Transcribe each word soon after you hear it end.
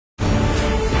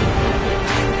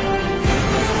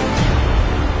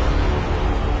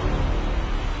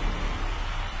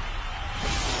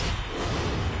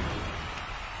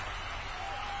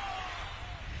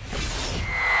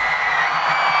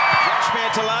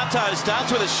Lato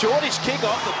starts with a shortish kick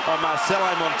off on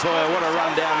Marcelo Montoya. What a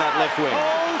run down that left wing.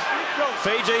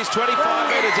 Fiji's 25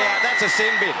 metres out. That's a sin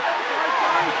bin.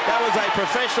 That was a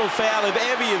professional foul if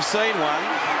ever you've seen one.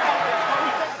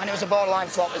 And it was a borderline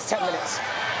flop. It's 10 minutes.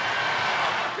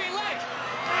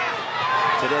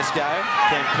 Tedesco,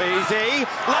 Campese,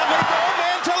 lovely ball,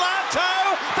 man to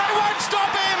Lato. They won't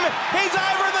stop him. He's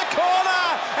over in the corner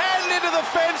and into the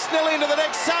fence, nearly into the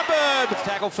next suburb.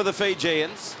 Tackle for the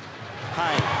Fijians.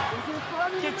 Hayne.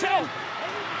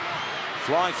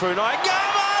 Flying through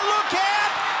Naigama, look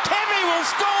out! Kemi will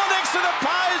score next to the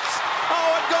post.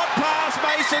 Oh, it got past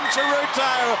Mason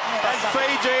Chiruto. And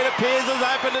Fiji, it appears, has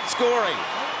opened at scoring.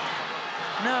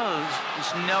 No,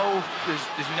 there's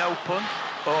no punch.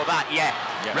 Oh, that, yeah.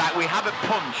 Right, we have a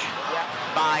punch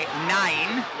by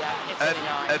 9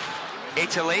 of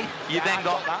Italy. You then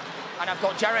got that. And I've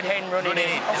got Jared Hayne running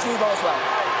in. Off you go as well.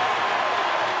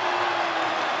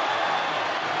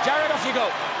 Jared, off you go.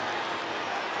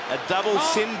 A double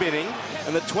sin binning,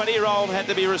 and the 20-year-old had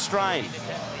to be restrained.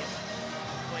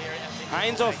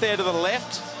 Haynes off there to the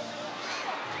left.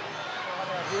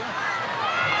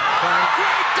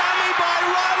 Great dummy by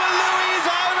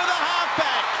RLWC over the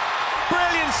halfback.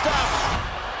 Brilliant stuff.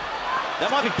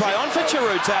 That might be play on for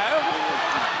Chiruto.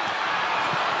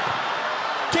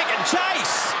 Kick and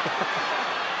chase.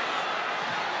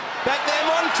 Back there,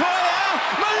 Montoya.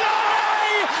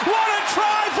 Maloney! What a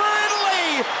try for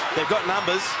Italy! They've got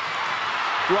numbers.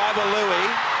 RLWC.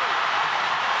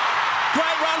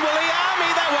 Great run, Williami.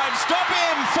 That won't stop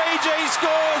him. Fiji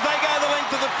scores. They go the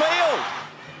length of the field.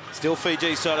 Still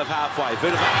Fiji sort of halfway.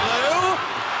 Vunivalu.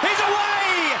 He's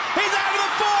away. He's over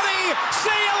the 40.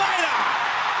 See you later.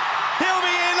 He'll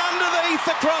be in underneath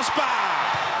the crossbar.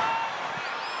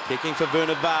 Kicking for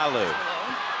Vunivalu.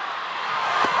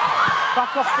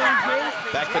 Back off Fiji.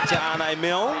 Back for Tane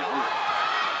Mill.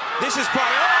 This is play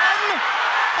on.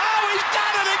 Oh, he's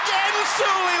done it again.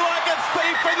 Sully like a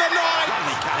thief in the night.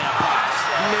 Lovely cut out pass.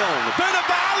 Milne.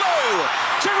 Vunivalu.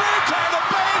 Chiruto the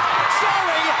beat.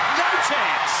 Sorry, no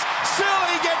chance.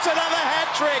 Sully gets another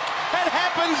hat-trick. It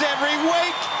happens every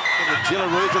week. The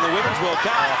Gillaroos in the Women's World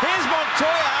Cup. Here's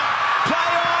Montoya.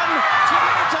 Play on.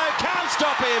 Chiruto can't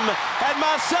stop him. And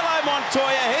Marcelo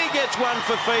Montoya, he gets one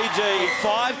for Fiji.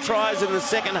 5 tries in the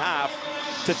second half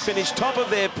to finish top of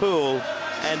their pool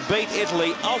and beat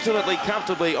Italy ultimately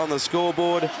comfortably on the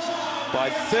scoreboard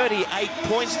by 38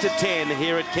 points to 10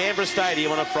 here at Canberra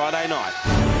Stadium on a Friday night.